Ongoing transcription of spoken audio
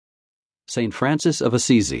St. Francis of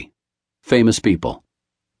Assisi. Famous people.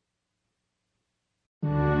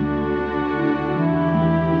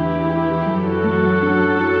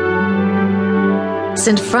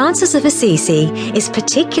 St. Francis of Assisi is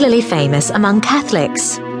particularly famous among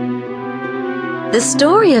Catholics. The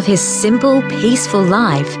story of his simple, peaceful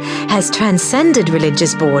life has transcended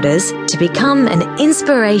religious borders to become an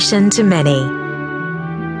inspiration to many.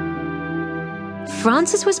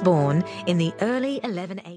 Francis was born in the early 1180s.